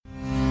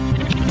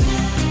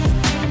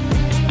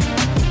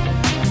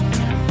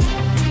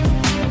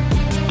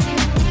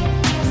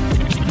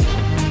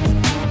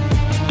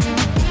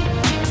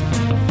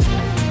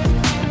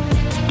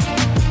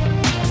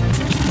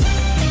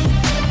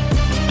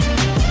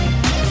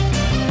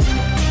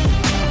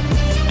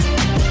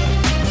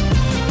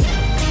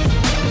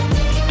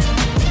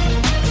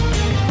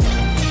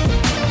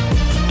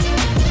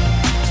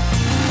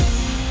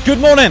Good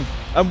morning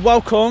and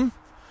welcome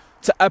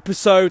to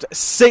episode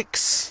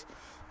 6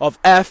 of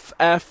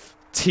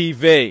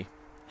FFTV.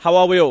 How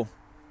are we all?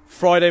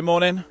 Friday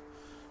morning,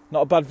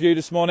 not a bad view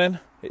this morning,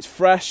 it's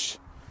fresh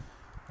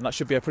and that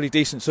should be a pretty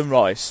decent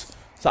sunrise.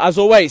 So as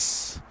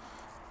always,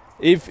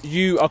 if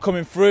you are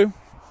coming through,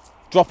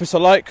 drop us a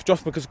like,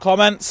 drop us a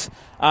comment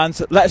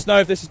and let us know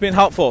if this has been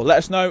helpful. Let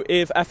us know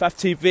if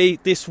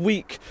FFTV this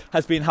week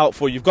has been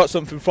helpful. You've got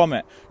something from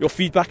it. Your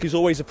feedback is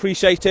always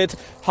appreciated,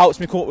 helps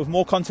me come up with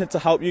more content to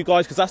help you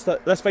guys, because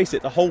let's face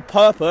it, the whole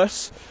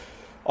purpose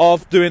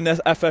of doing this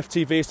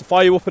FFTV is to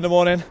fire you up in the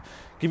morning,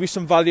 give you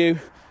some value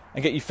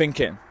and get you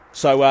thinking.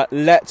 So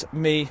let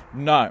me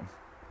know.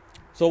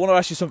 So I want to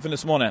ask you something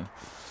this morning.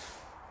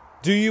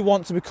 Do you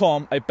want to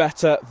become a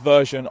better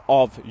version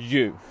of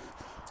you?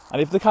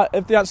 And if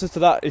the answer to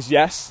that is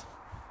yes,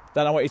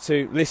 then I want you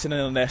to listen in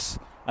on this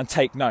and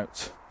take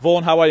note.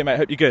 Vaughan, how are you, mate?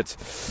 Hope you're good.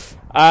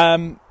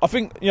 I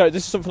think, this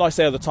is something I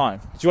say all the time.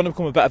 Do you want to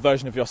become a better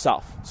version of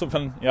yourself?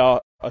 Something, I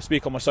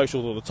speak on my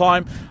socials all the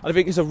time. And I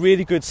think it's a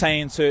really good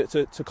saying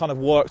to kind of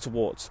work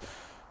towards.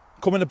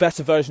 Becoming a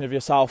better version of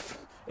yourself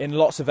in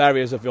lots of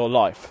areas of your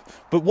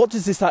life. But what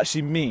does this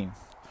actually mean?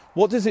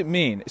 What does it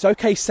mean? It's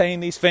okay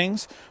saying these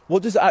things.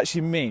 What does it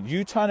actually mean?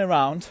 You turn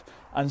around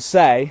and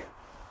say,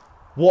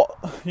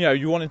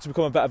 you wanted to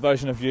become a better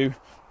version of you.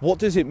 What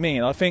does it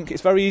mean? I think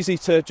it's very easy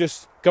to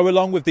just go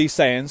along with these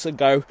sayings and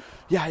go,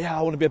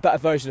 I want to be a better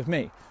version of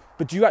me.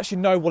 But do you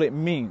actually know what it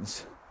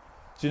means?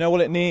 Do you know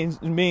what it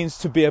means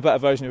to be a better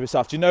version of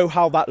yourself? Do you know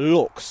how that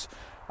looks?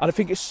 And I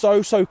think it's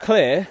so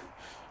clear.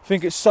 I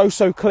think it's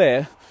so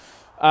clear.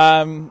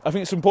 I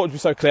think it's important to be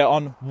so clear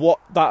on what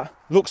that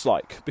looks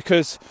like,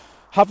 because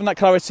having that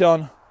clarity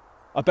on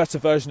a better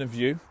version of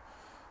you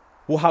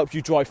will help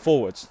you drive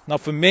forwards. Now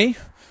for me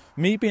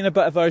being a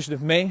better version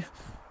of me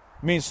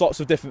means lots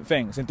of different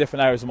things in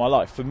different areas of my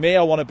life. For me,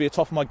 I want to be at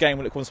top of my game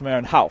when it comes to my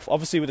own health.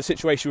 Obviously with the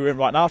situation we're in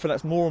right now, I think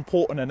that's more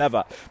important than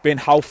ever, being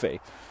healthy.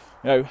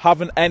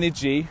 Having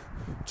energy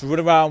to run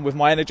around with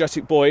my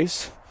energetic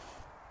boys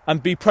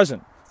and be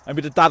present and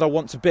be the dad I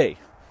want to be.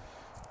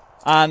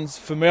 And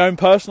for my own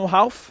personal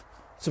health,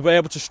 to be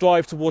able to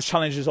strive towards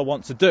challenges I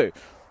want to do.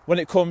 When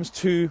it comes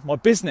to my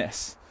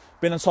business,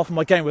 being on top of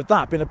my game with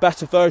that, being a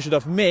better version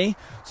of me,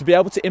 to be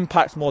able to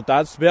impact more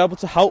dads, to be able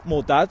to help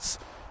more dads,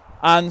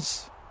 and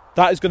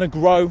that is going to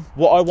grow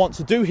what I want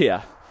to do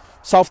here.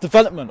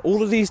 Self-development,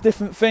 all of these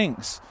different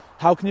things.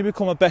 How can you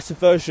become a better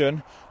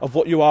version of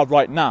what you are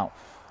right now?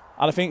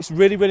 And I think it's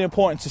really, really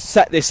important to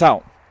set this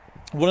out.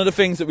 One of the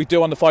things that we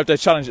do on the 5-day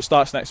challenge that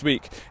starts next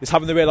week is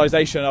having the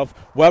realization of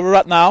where we're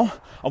at now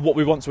and what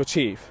we want to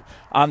achieve.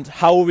 And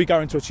how are we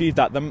going to achieve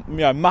that?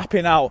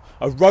 Mapping out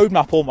a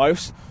roadmap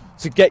almost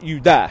to get you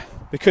there.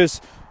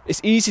 Because it's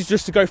easy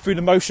just to go through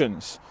the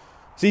motions.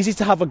 It's easy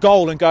to have a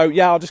goal and go,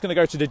 I'm just going to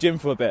go to the gym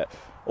for a bit.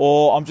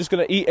 Or I'm just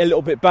going to eat a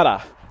little bit better.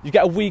 You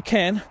get a week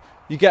in,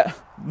 you get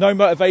no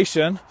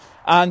motivation,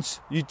 and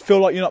you feel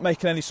like you're not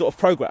making any sort of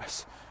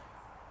progress.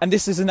 And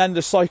this is an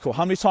endless cycle.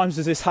 How many times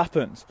has this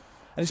happened?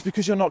 And it's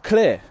because you're not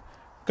clear.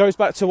 It goes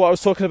back to what I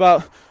was talking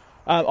about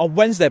on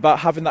Wednesday about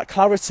having that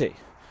clarity.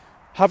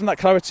 Having that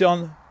clarity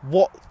on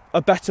what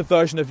a better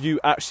version of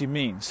you actually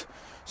means.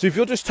 So if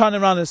you're just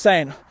turning around and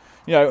saying,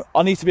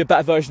 I need to be a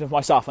better version of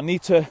myself. I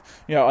need to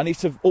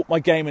up my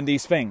game in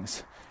these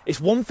things.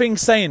 It's one thing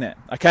saying it,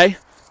 okay?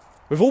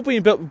 We've all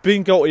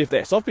been guilty of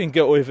this. I've been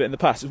guilty of it in the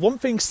past. It's one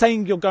thing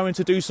saying you're going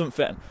to do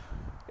something.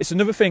 It's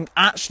another thing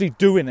actually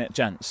doing it,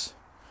 gents.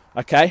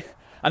 Okay?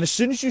 And as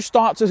soon as you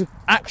start to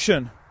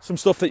action some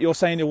stuff that you're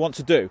saying you want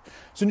to do,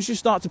 as soon as you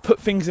start to put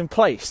things in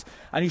place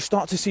and you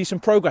start to see some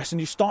progress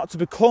and you start to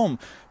become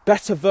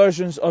better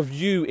versions of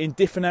you in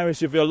different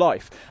areas of your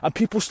life, and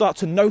people start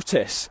to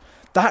notice,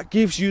 that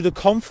gives you the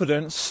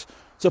confidence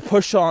to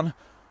push on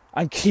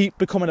and keep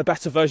becoming a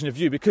better version of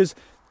you, because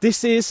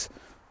this is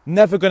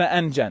never going to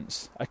end,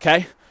 gents,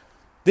 okay?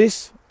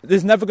 There's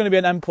never going to be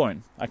an end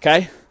point,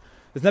 okay?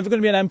 There's never going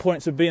to be an end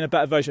point to being a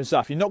better version of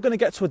yourself. You're not going to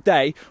get to a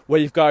day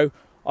where you go,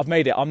 I've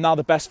made it, I'm now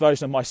the best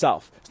version of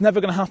myself. It's never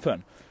going to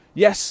happen.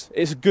 Yes,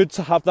 it's good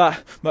to have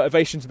that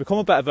motivation to become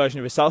a better version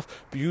of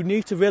yourself, but you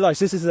need to realise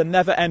this is a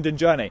never-ending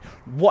journey.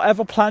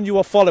 Whatever plan you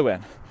are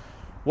following,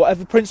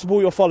 whatever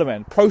principle you're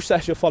following,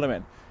 process you're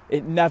following,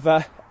 it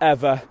never,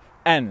 ever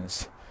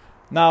ends.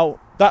 Now,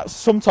 that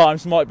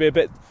sometimes might be a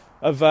bit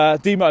of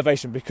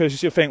demotivation,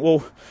 because you think,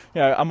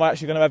 am I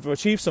actually going to ever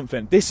achieve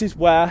something? This is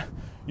where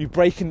you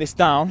breaking this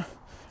down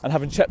and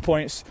having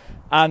checkpoints,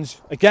 and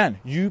again,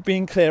 you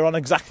being clear on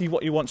exactly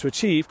what you want to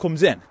achieve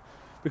comes in.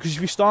 Because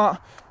if you start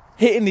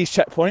hitting these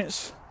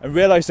checkpoints and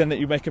realising that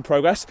you're making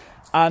progress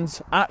and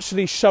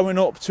actually showing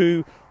up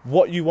to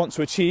what you want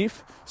to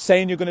achieve,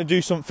 saying you're going to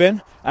do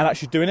something and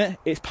actually doing it,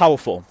 it's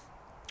powerful.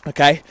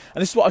 Okay?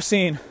 And this is what I've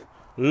seen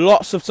with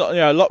lots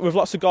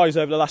of guys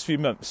over the last few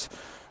months.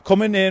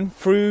 Coming in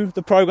through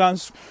the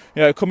programs,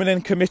 coming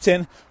in,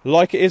 committing,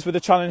 like it is with the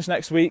challenge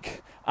next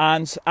week,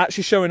 and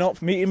actually showing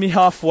up, meeting me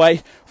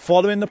halfway,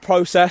 following the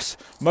process,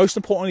 most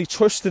importantly,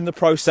 trusting the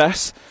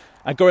process,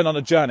 and going on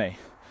a journey.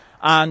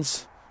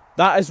 And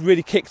that has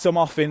really kicked them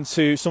off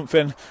into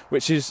something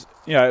which is,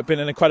 been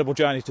an incredible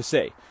journey to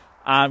see.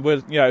 And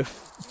we're,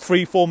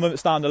 3-4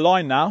 months down the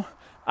line now,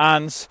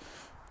 and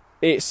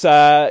it's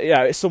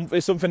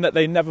something that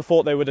they never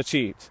thought they would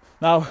achieve.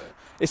 Now,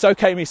 it's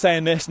okay me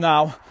saying this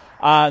now,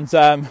 and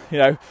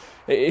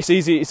it's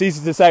easy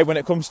to say when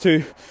it comes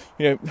to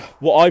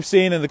what I've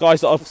seen and the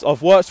guys that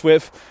I've worked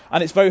with,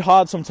 and it's very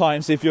hard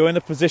sometimes if you're in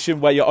a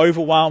position where you're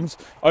overwhelmed,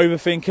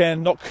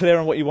 overthinking, not clear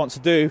on what you want to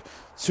do,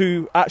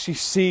 to actually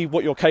see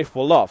what you're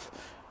capable of,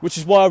 which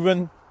is why I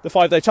run the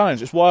 5-day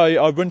challenge. It's why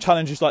I run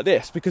challenges like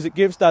this, because it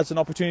gives dads an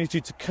opportunity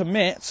to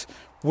commit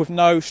with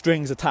no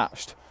strings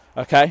attached.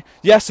 Okay,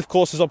 yes, of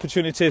course there's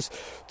opportunities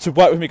to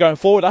work with me going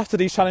forward after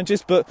these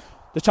challenges, but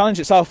the challenge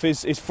itself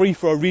is free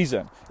for a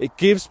reason. It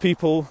gives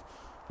people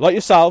like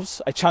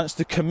yourselves a chance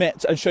to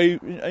commit and show you,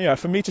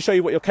 for me to show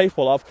you what you're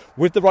capable of,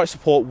 with the right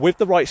support, with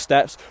the right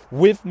steps,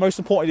 with, most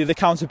importantly, the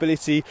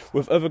accountability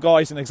with other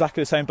guys in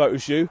exactly the same boat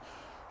as you.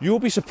 You'll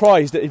be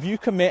surprised that if you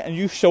commit and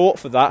you show up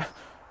for that,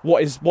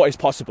 what is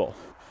possible.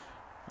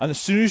 And as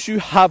soon as you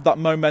have that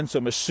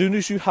momentum, as soon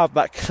as you have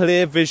that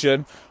clear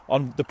vision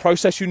on the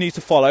process you need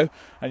to follow,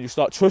 and you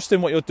start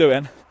trusting what you're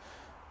doing,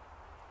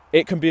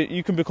 you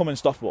can become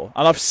unstoppable.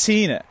 And I've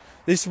seen it.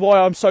 This is why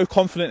I'm so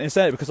confident in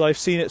saying it, because I've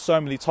seen it so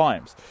many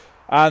times.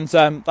 And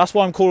that's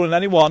why I'm calling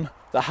anyone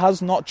that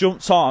has not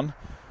jumped on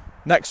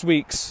next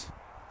week's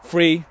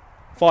free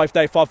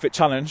 5-day FODFIT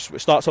challenge,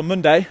 which starts on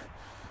Monday.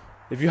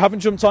 If you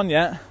haven't jumped on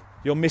yet,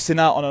 you're missing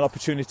out on an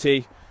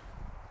opportunity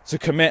to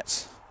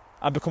commit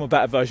and become a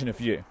better version of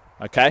you,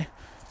 okay?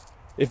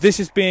 If this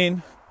has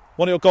been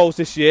one of your goals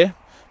this year,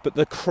 but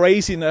the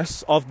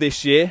craziness of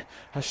this year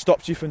has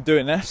stopped you from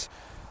doing this,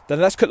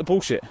 then let's cut the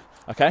bullshit,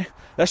 okay?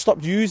 Let's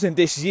stop using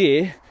this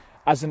year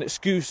as an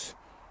excuse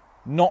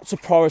not to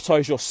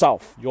prioritise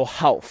yourself, your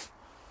health,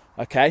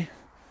 okay?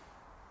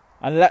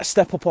 And let's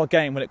step up our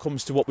game when it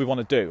comes to what we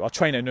want to do, our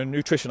training, our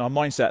nutrition, our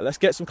mindset. Let's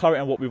get some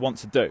clarity on what we want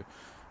to do.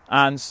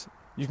 And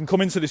you can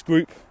come into this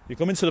group, you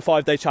come into the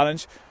 5-day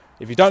challenge.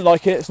 If you don't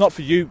like it, it's not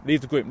for you,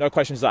 leave the group, no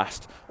questions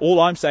asked. All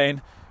I'm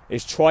saying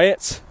is try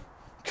it,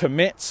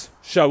 commit,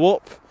 show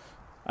up,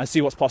 and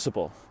see what's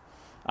possible.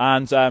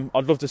 And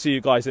I'd love to see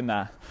you guys in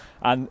there.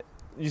 And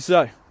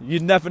you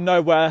never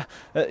know where,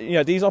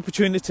 these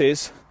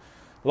opportunities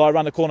lie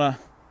around the corner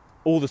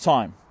all the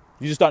time.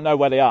 You just don't know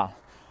where they are.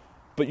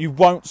 But you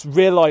won't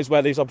realise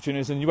where these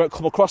opportunities are, and you won't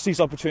come across these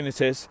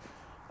opportunities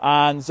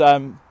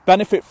and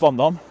benefit from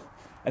them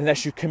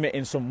unless you commit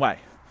in some way,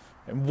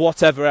 in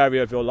whatever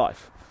area of your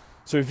life.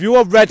 So if you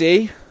are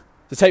ready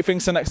to take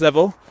things to the next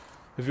level,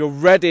 if you're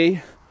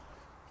ready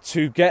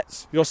to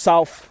get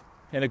yourself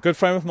in a good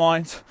frame of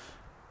mind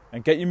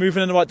and get you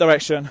moving in the right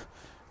direction,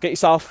 get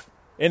yourself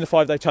in the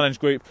 5-day challenge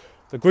group.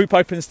 The group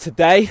opens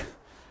today,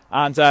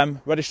 and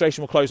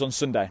registration will close on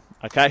Sunday,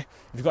 okay? If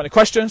you've got any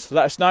questions,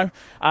 let us know.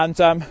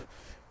 And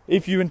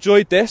if you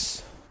enjoyed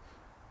this,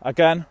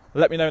 again,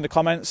 let me know in the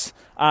comments,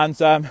 and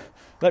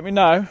let me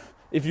know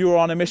if you are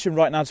on a mission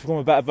right now to become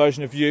a better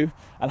version of you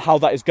and how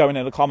that is going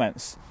in the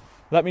comments.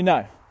 Let me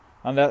know,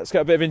 and let's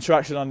get a bit of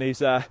interaction on these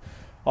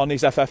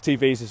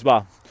FFTVs as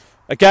well.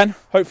 Again,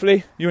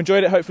 hopefully you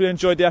enjoyed it. Hopefully you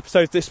enjoyed the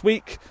episodes this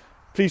week.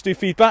 Please do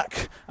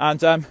feedback,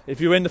 and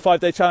if you're in the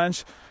 5-day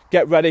challenge,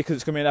 get ready, because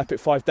it's going to be an epic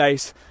 5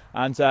 days,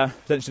 and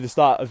potentially the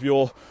start of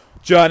your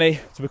journey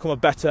to become a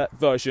better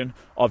version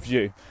of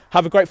you.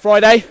 Have a great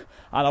Friday,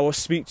 and I will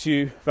speak to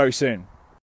you very soon.